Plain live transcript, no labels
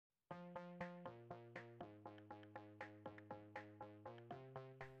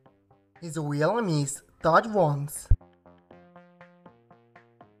His real name is Taj Wongs.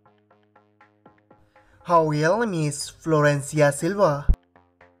 Her real name is Florencia Silva.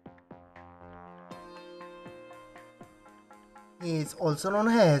 He is also known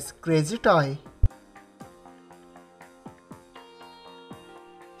as Crazy Ty.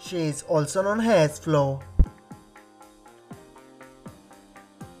 She is also known as Flo.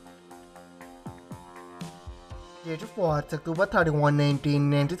 Date of birth October 31,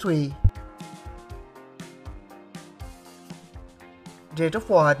 1993. Date of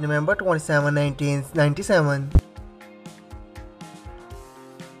birth November 27, 1997.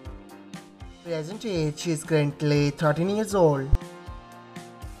 Present age, she is currently 13 years old.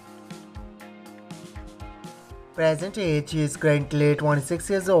 Present age, she is currently 26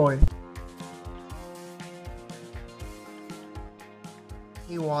 years old.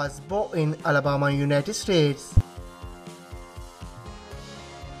 He was born in Alabama, United States.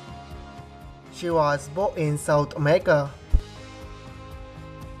 She was born in South America.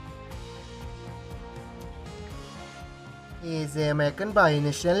 He is American by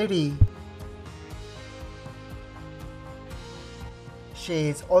nationality. She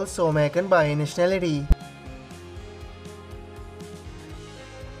is also American by nationality.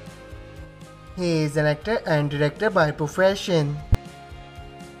 He is an actor and director by profession.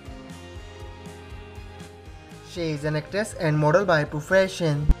 She is an actress and model by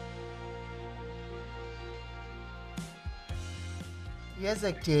profession. He is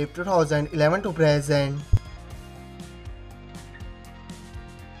active 2011 to present.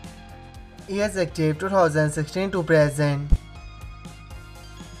 He is active 2016 to present.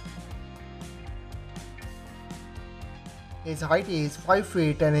 His height is 5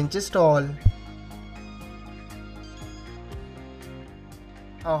 feet 10 inches tall.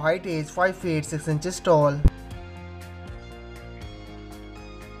 Her height is 5 feet 6 inches tall.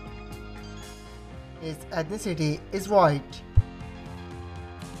 His ethnicity is white.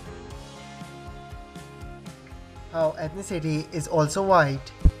 Her ethnicity is also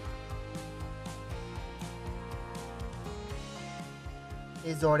white.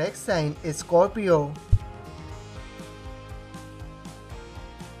 His zodiac sign is Scorpio.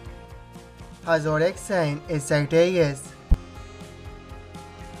 Her zodiac sign is Sagittarius.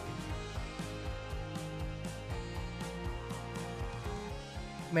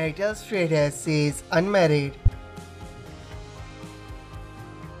 Marital status is unmarried.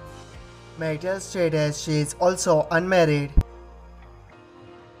 Marital status, she is also unmarried.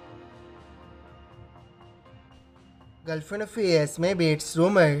 Girlfriend affairs, maybe it's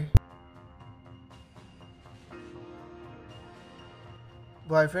rumor.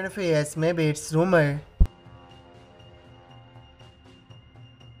 Boyfriend affairs, maybe it's rumor.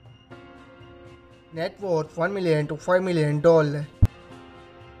 Net worth $1 million to $5 million.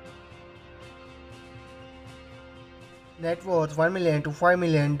 Net worth $1 million to $5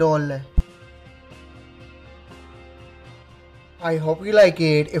 million. I hope you like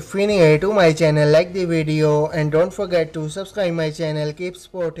it. If you're new to my channel, like the video and don't forget to subscribe my channel. Keep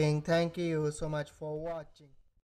supporting. Thank you so much for watching.